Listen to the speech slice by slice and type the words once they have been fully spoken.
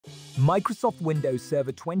Microsoft Windows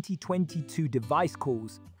Server 2022 device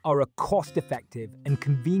calls are a cost-effective and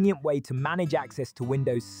convenient way to manage access to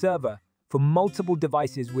Windows Server for multiple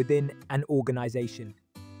devices within an organization.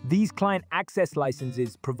 These client access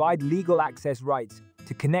licenses provide legal access rights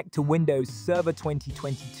to connect to Windows Server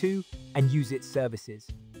 2022 and use its services.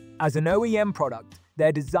 As an OEM product,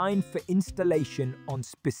 they're designed for installation on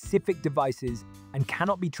specific devices and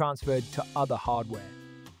cannot be transferred to other hardware.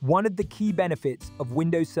 One of the key benefits of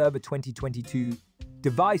Windows Server 2022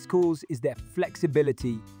 device calls is their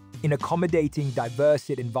flexibility in accommodating diverse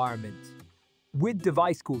environments. With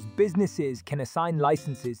device calls, businesses can assign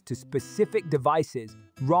licenses to specific devices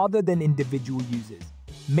rather than individual users,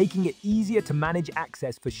 making it easier to manage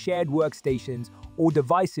access for shared workstations or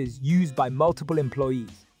devices used by multiple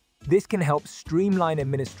employees. This can help streamline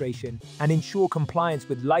administration and ensure compliance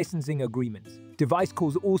with licensing agreements. Device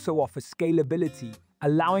calls also offer scalability,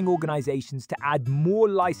 allowing organizations to add more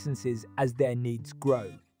licenses as their needs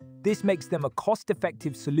grow. This makes them a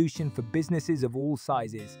cost-effective solution for businesses of all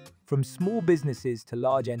sizes, from small businesses to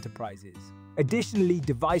large enterprises. Additionally,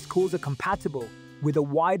 device calls are compatible with a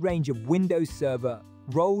wide range of Windows Server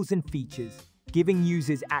roles and features, giving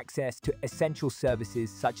users access to essential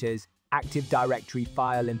services such as Active Directory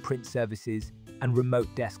file and print services and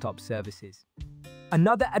remote desktop services.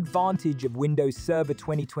 Another advantage of Windows Server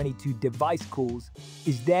 2022 device calls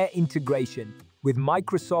is their integration with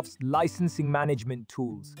Microsoft's licensing management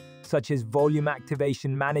tools, such as Volume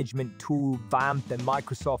Activation Management Tool, VAMP, and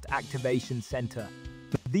Microsoft Activation Center.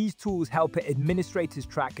 These tools help administrators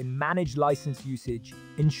track and manage license usage,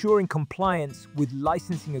 ensuring compliance with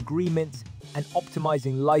licensing agreements and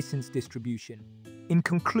optimizing license distribution. In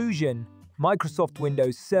conclusion, Microsoft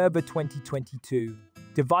Windows Server 2022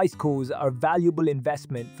 device calls are a valuable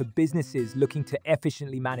investment for businesses looking to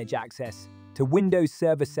efficiently manage access to Windows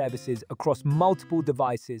Server services across multiple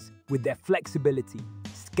devices. With their flexibility,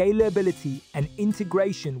 scalability, and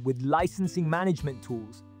integration with licensing management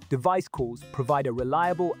tools, device calls provide a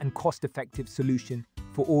reliable and cost-effective solution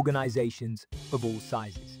for organizations of all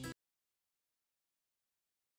sizes.